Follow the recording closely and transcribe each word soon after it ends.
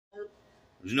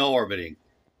There's no orbiting.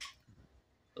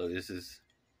 Look, this is...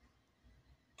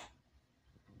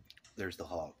 There's the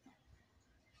hawk.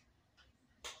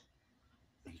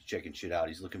 He's checking shit out.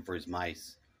 He's looking for his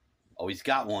mice. Oh, he's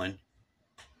got one.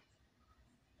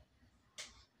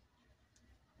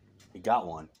 He got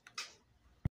one.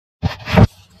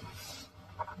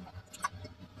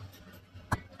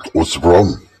 What's the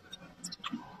problem?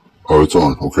 Oh, it's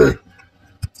on. Okay.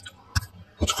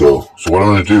 Let's go. So what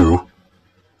I'm going to do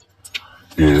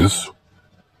is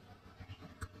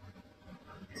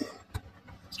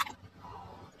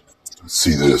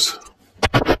see this.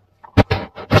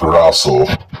 Colossal.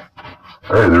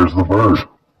 Hey, there's the bird.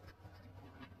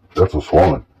 That's a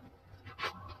swan.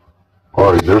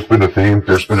 All right, there's been a theme.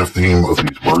 There's been a theme of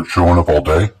these birds showing up all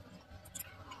day.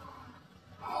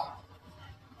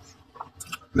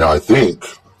 Now, I think,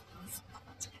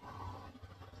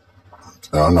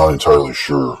 now I'm not entirely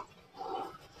sure.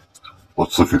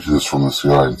 Let's look at this from the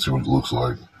sky and see what it looks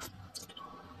like.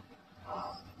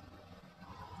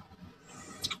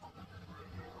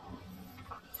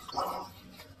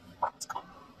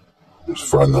 Just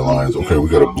find the lines. Okay, we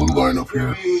got a blue line up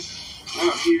here.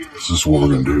 This is what we're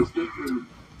going to do.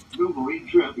 No marine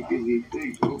traffic in these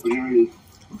big open areas.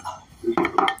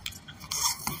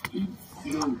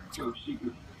 You know, top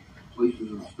secret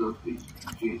places and stuff that you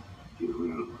can't get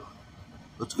around.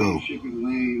 Let's go. Shipping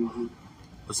lanes.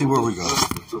 Let's see where we go.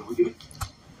 So we get,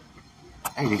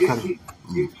 Hey, they cut it.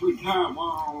 get between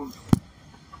Taiwan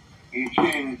and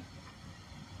China,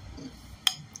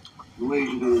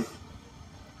 Malaysia.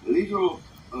 Now, these are all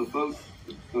boats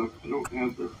and stuff. They don't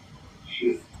have the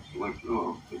shit selected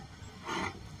off.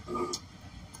 But,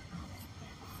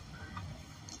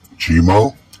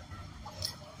 Chimo?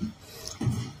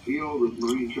 see all the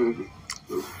marine traffic.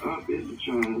 So up into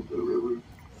China, the river.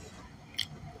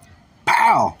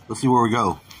 Pow! Let's see where we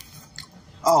go.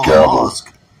 Oh, Gavel.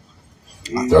 mollusk.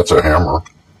 That's a hammer.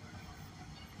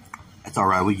 That's all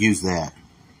right. We use that.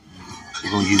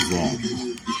 We're gonna use that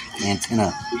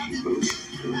antenna.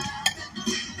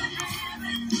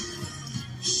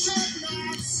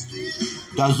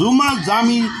 Dazuma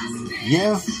Zami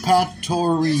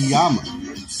Yevpatoriyama.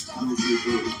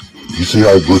 You see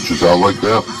how it glitches out like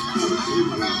that?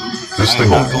 This thing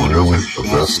will really,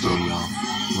 Avesta.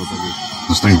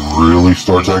 This thing really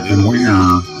starts acting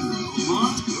weird.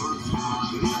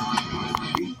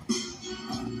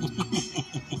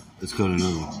 Let's go to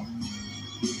another one.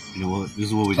 You know what? This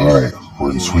is what we do. Alright,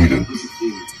 we're in Sweden.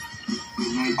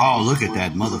 Oh, look at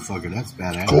that motherfucker. That's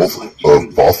badass. Gulf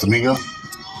of Bothnia?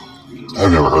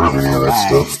 I've never heard of any of that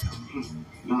stuff.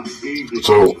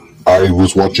 So, I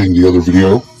was watching the other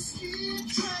video.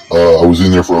 I was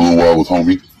in there for a little while with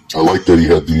homie. I like that he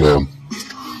had the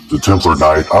Templar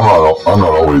Knight. I'm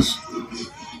not always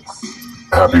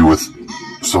happy with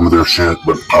some of their shit,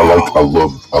 but I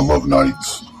love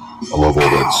knights. I love all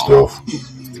that stuff.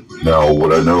 Now,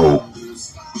 what I know,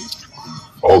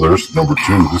 oh, there's number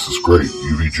 2. This is great.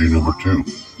 UVG number 2.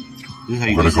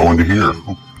 We're going to go into here.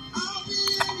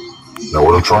 Now,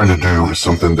 what I'm trying to do is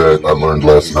something that I learned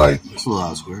last night,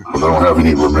 but I don't have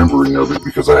any remembering of it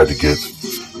because I had to get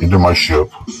into my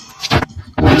ship,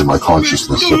 in my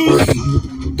consciousness separate.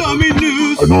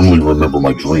 I normally remember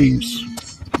my dreams,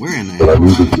 but I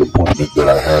knew that the appointment that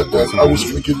I had that I was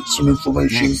going to get some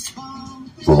information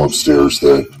from upstairs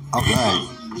that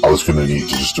I was going to need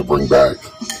to bring back.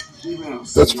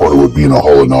 That's part of what being a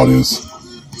holonaut is.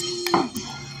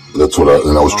 That's what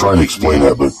I was trying to explain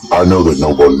that, but I know that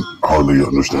nobody hardly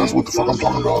understands what the fuck I'm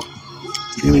talking about.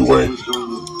 Anyway,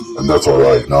 and that's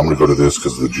alright. Now I'm going to go to this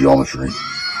because of the geometry.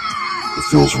 It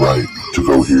feels right to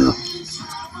go here.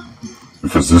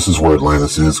 Because this is where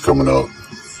Atlantis is coming up.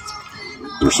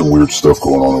 There's some weird stuff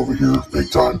going on over here, big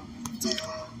time.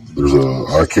 There's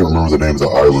I can't remember the name of the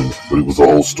island, but it was a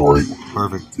whole story.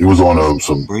 Perfect. It was on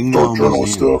some dark journal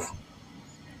stuff.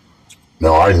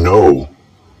 Now I know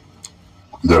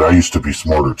that I used to be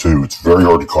smarter too. It's very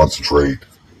hard to concentrate,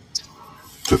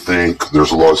 to think.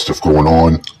 There's a lot of stuff going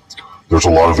on. There's a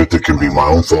lot of it that can be my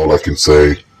own fault, I can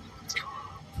say.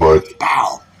 But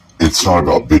it's not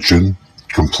about bitching,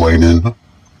 complaining,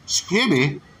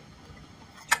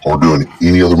 or doing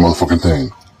any other motherfucking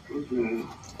thing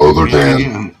other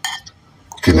than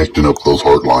connecting up those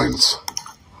heart lines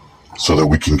so that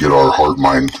we can get our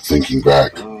heart-mind thinking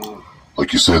back.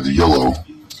 Like you said, the yellow.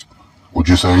 Would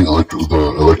you say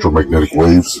the electromagnetic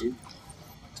waves?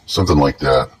 Something like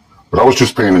that. But I was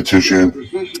just paying attention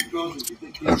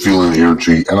and feeling the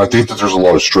energy. And I think that there's a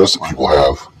lot of stress that people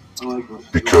have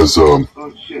because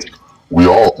we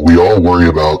all worry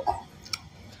about,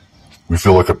 we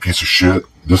feel like a piece of shit.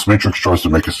 This Matrix tries to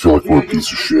make us feel like we're a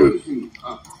piece of shit.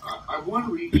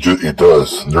 It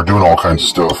does. They're doing all kinds of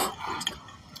stuff,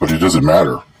 but it doesn't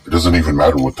matter. It doesn't even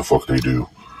matter what the fuck they do,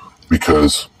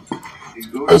 because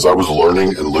as I was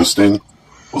learning and listening,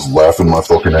 I was laughing my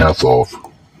fucking ass off.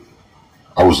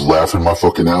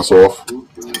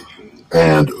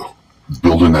 And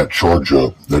building that charge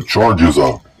up. That charge is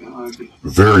a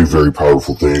very, very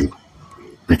powerful thing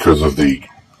because of the...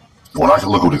 When I can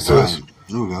look what it says.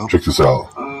 Check this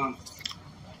out.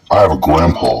 I have a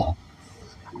grandpa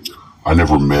I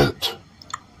never met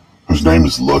whose name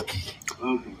is Lucky.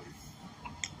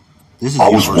 I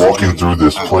was walking through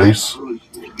this place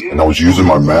and I was using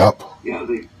my map.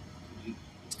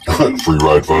 Free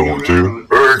ride 512.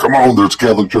 Hey, come on, there's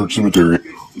Catholic Church Cemetery.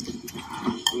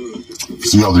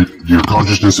 See how your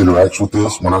consciousness interacts with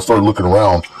this? When I started looking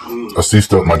around, I see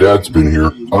stuff. My dad's been here. I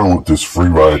don't know what this free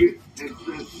ride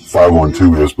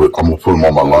 512 is, but I'm going to put them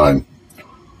on my line.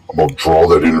 I'm going to draw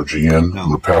that energy in. I'm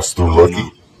going to pass through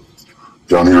Lucky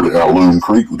down here to Alum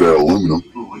Creek with that aluminum.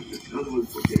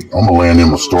 I'm going to land in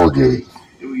my Stargate.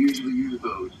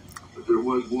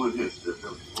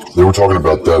 They were talking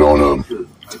about that on,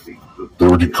 they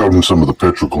were decoding some of the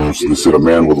petroglyphs, and they said a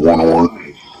man with one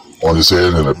horn on his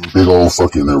head and a big old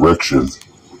fucking erection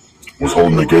was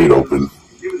holding the gate open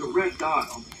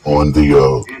on the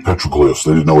petroglyphs.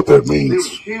 They didn't know what that means.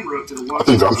 I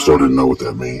think I'm starting to know what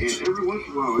that means,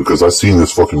 because I've seen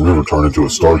this fucking river turn into a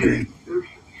Stargate.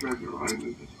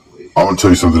 I'm going to tell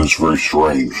you something that's very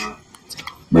strange.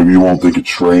 Maybe you won't think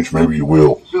it's strange, maybe you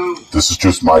will. This is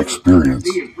just my experience.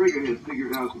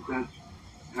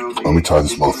 Let me tie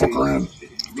this motherfucker in.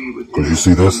 Because you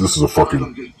see this? This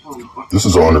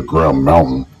is an underground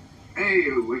mountain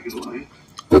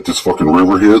that this fucking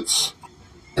river hits,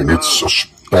 and it's a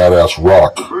badass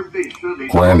rock,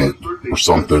 granite or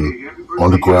something,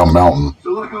 underground mountain.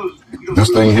 This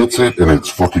thing hits it, and it's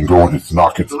fucking going, it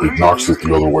knocks it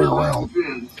the other way around.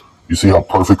 You see how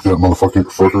perfect that motherfucker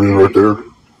is right there?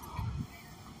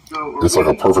 It's like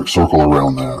a perfect circle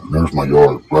around that. There's my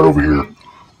yard, right over here.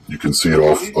 You can see it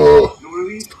off,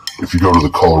 if you go to the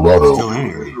Colorado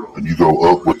and you go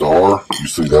up with the R, you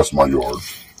see that's my yard.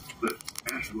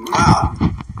 Wow.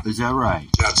 Is that right?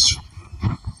 That's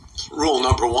rule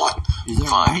number one. Is that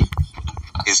right?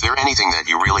 Is there anything that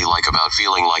you really like about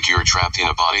feeling like you're trapped in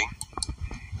a body?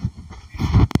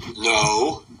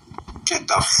 No. Get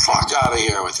the fuck out of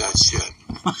here with that shit.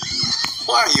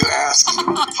 Why are you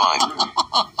asking? Fine.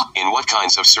 In what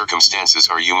kinds of circumstances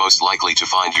are you most likely to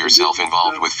find yourself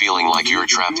involved with feeling like you're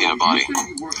trapped in a body?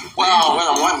 Well, when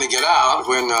I'm wanting to get out,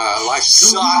 when life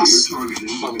sucks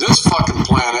on this fucking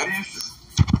planet,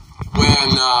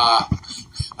 when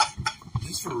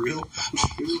for real?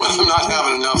 When I'm not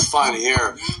having enough fun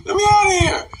here, let me out of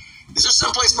here. Is there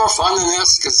someplace more fun than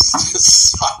this? Because this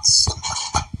sucks.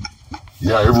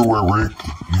 Yeah, everywhere, Rick.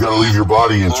 You gotta leave your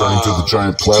body and turn into the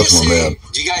giant plasma man.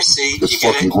 Do you guys see? It's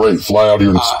fucking great. Fly out here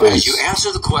in space. As you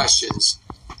answer the questions,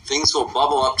 things will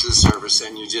bubble up to the surface,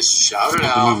 and you just shout it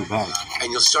out,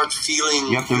 and you'll start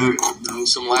feeling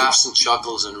some laughs and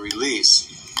chuckles and release.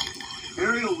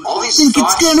 All these think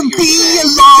it's gonna be a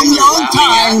long, long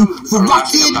time for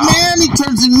Rocket Man. He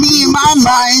turns in me in my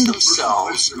mind.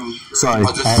 Themselves sorry,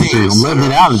 I'm letting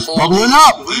it out. It's bubbling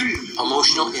up.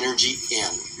 Emotional energy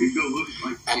in.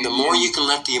 And the more you can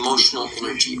let the emotional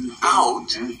energy out,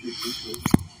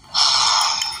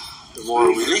 the more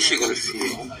relief you're going to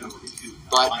feel.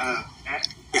 But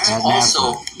it's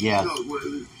also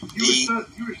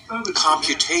the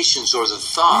computations or the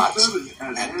thoughts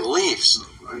and beliefs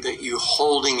that you're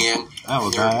holding in.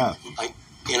 Like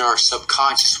in our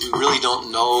subconscious, we really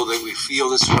don't know that we feel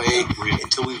this way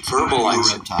until we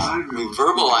verbalize it. When we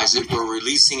verbalize it, we're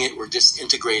releasing it, we're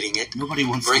disintegrating it,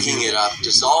 breaking it up,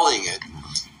 dissolving it.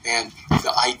 And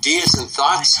the ideas and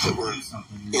thoughts that were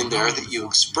in there that you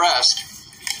expressed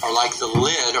are like the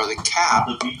lid or the cap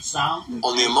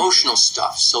on the emotional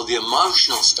stuff. So the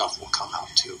emotional stuff will come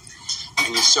out too.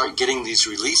 And you start getting these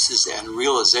releases and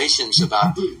realizations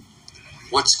about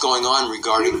what's going on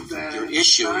regarding your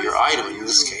issue, your item in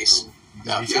this case,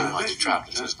 feeling like you're trapped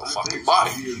in a physical fucking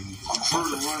body.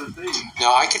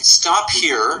 Now, I could stop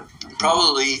here,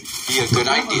 probably be a good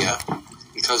idea,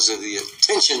 because of the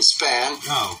attention span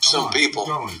of some people.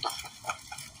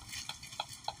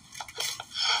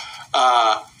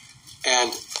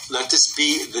 And let this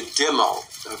be the demo,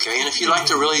 okay? And if you'd like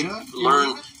to really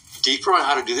learn deeper on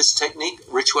how to do this technique,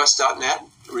 richwest.net,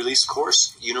 release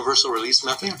course, universal release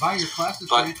method. Can't buy your classes,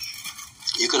 but Rich.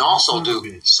 you can also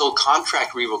do soul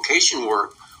contract revocation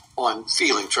work on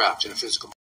feeling trapped in a physical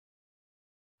body.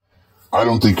 I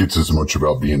don't think it's as much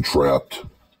about being trapped.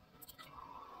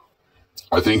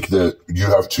 I think that you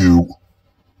have to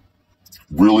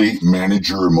really manage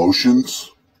your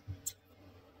emotions.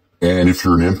 And if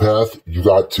you're an empath, you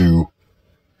got to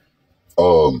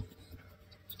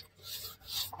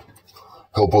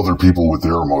help other people with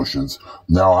their emotions.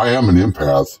 Now, I am an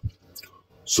empath,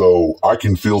 so I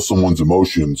can feel someone's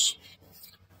emotions,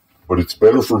 but it's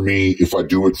better for me if I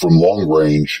do it from long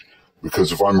range,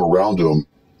 because if I'm around them,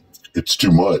 it's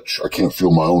too much. I can't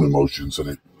feel my own emotions, and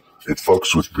it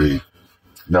fucks with me.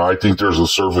 Now, I think there's a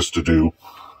service to do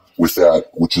with that,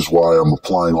 which is why I'm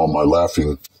applying all my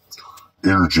laughing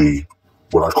energy,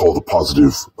 what I call the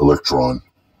positive electron.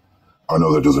 I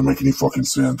know that doesn't make any fucking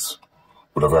sense,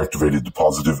 but I've activated the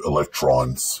positive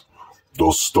electrons.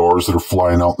 Those stars that are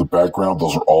flying out in the background,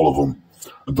 those are all of them.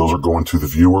 And those are going to the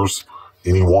viewers.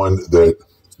 Anyone that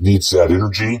needs that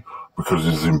energy, because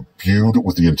it is imbued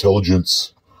with the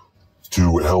intelligence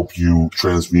to help you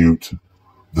transmute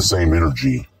the same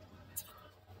energy.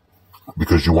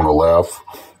 Because you want to laugh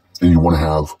and you want to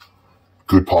have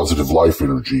good positive life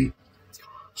energy.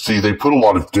 See, they put a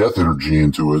lot of death energy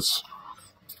into us.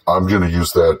 I'm going to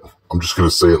use that. I'm just going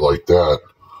to say it like that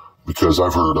because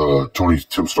I've heard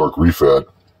Tim Stark-Refat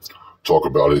talk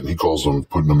about it, and he calls them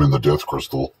putting them in the death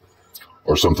crystal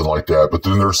or something like that. But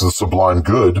then there's the sublime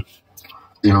good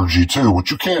energy too,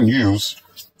 which you can use,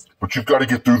 but you've got to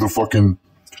get through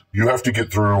you have to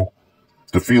get through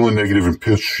the feeling negative and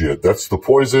pissed shit. That's the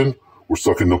poison. We're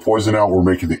sucking the poison out. We're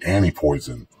making the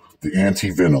anti-poison, the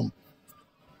anti-venom.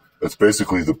 That's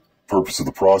basically the purpose of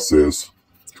the process,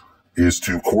 is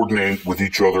to coordinate with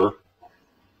each other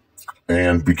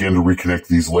and begin to reconnect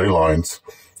these ley lines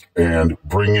and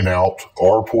bringing out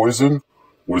our poison,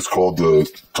 what is called the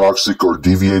toxic or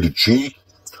deviated chi.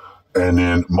 And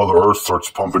then Mother Earth starts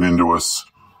pumping into us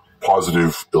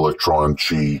positive electron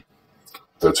chi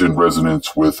that's in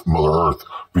resonance with Mother Earth.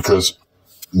 Because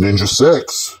Ninja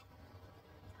Sex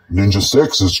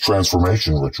is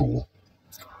transformation ritual.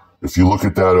 If you look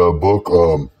at that book,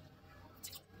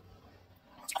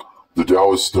 the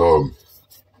Taoist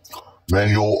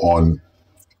manual on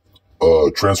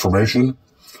transformation,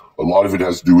 a lot of it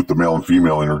has to do with the male and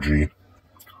female energy,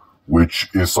 which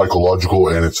is psychological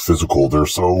and it's physical. They're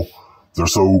so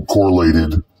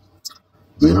correlated.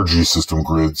 The energy system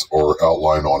grids are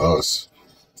outlined on us.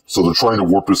 So they're trying to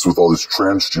warp us with all this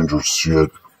transgender shit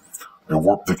and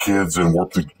warp the kids and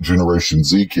warp the Generation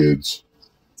Z kids.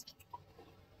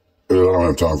 And I don't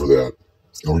have time for that.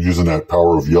 And we're using that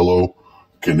power of yellow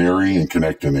canary and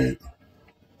connecting it.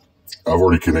 I've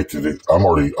already connected it. I've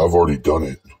already done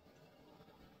it.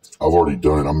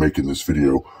 I'm making this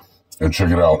video. And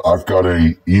check it out. I've got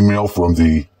an email from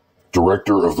the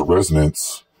director of the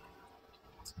resonance.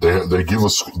 They give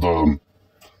us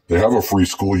they have a free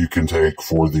school you can take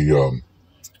for the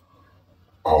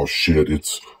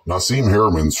it's Nassim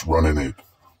Harriman's running it.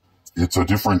 It's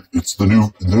the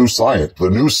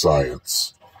new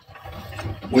science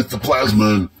with the plasma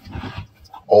and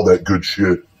all that good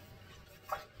shit.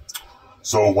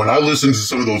 So when I listened to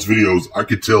some of those videos, I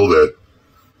could tell that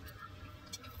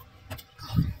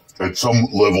at some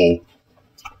level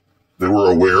they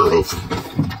were aware of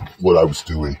what I was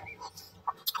doing.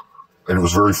 And it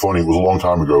was very funny. It was a long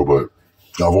time ago, but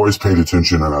I've always paid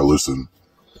attention and I listen.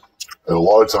 And a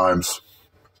lot of times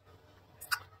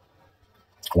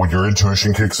when your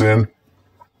intuition kicks in,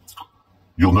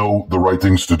 you'll know the right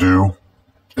things to do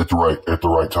at the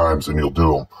right times, and you'll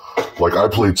do them. Like I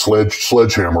played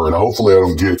Sledgehammer, and hopefully I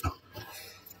don't get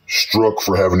struck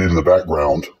for having it in the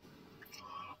background,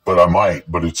 but I might.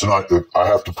 But it's not. I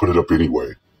have to put it up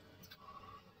anyway.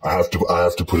 I have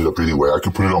to put it up anyway. I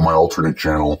could put it on my alternate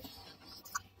channel,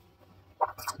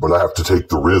 but I have to take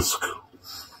the risk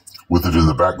with it in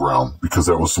the background because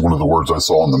that was one of the words I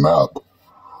saw on the map.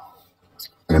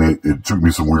 And it took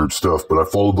me some weird stuff, but I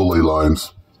followed the ley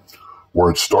lines where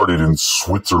it started in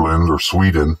Switzerland or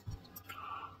Sweden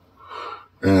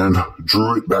and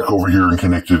drew it back over here and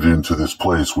connected it into this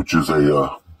place, which is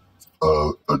a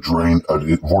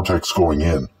vortex going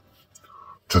in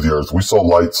to the earth. We saw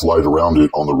lights light around it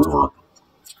on the river.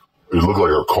 It looked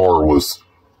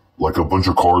like a bunch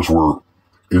of cars were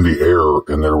in the air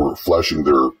and they were flashing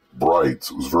their brights.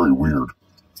 It was very weird.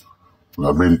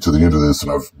 I've made it to the end of this,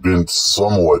 and I've been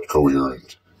somewhat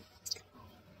coherent.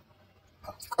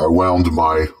 I wound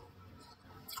my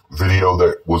video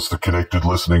that was the connected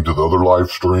listening to the other live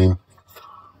stream,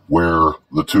 where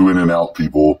the two in and out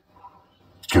people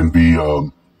can be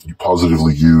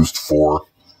positively used for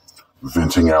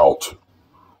venting out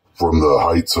from the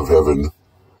heights of heaven,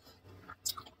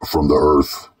 from the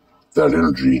earth, that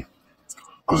energy.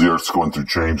 Because the earth's going through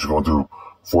change, going through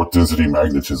fourth density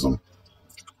magnetism.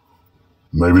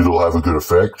 Maybe it'll have a good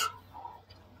effect.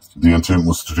 The intent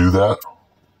was to do that.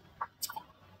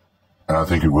 And I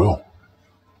think it will.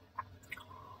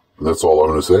 That's all I'm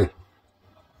going to say.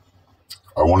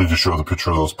 I wanted to show the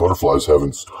picture of those butterflies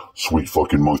having sweet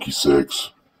fucking monkey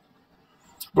sex,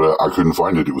 but I couldn't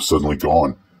find it. It was suddenly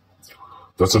gone.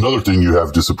 That's another thing you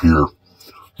have disappear.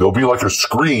 There'll be like a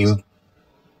screen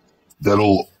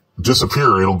that'll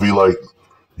disappear. It'll be like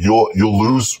you'll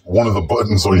lose one of the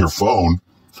buttons on your phone,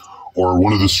 or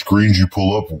one of the screens you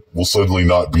pull up will suddenly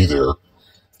not be there.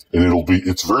 And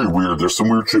it's very weird. There's some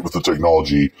weird shit with the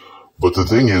technology, but the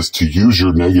thing is to use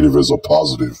your negative as a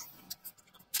positive.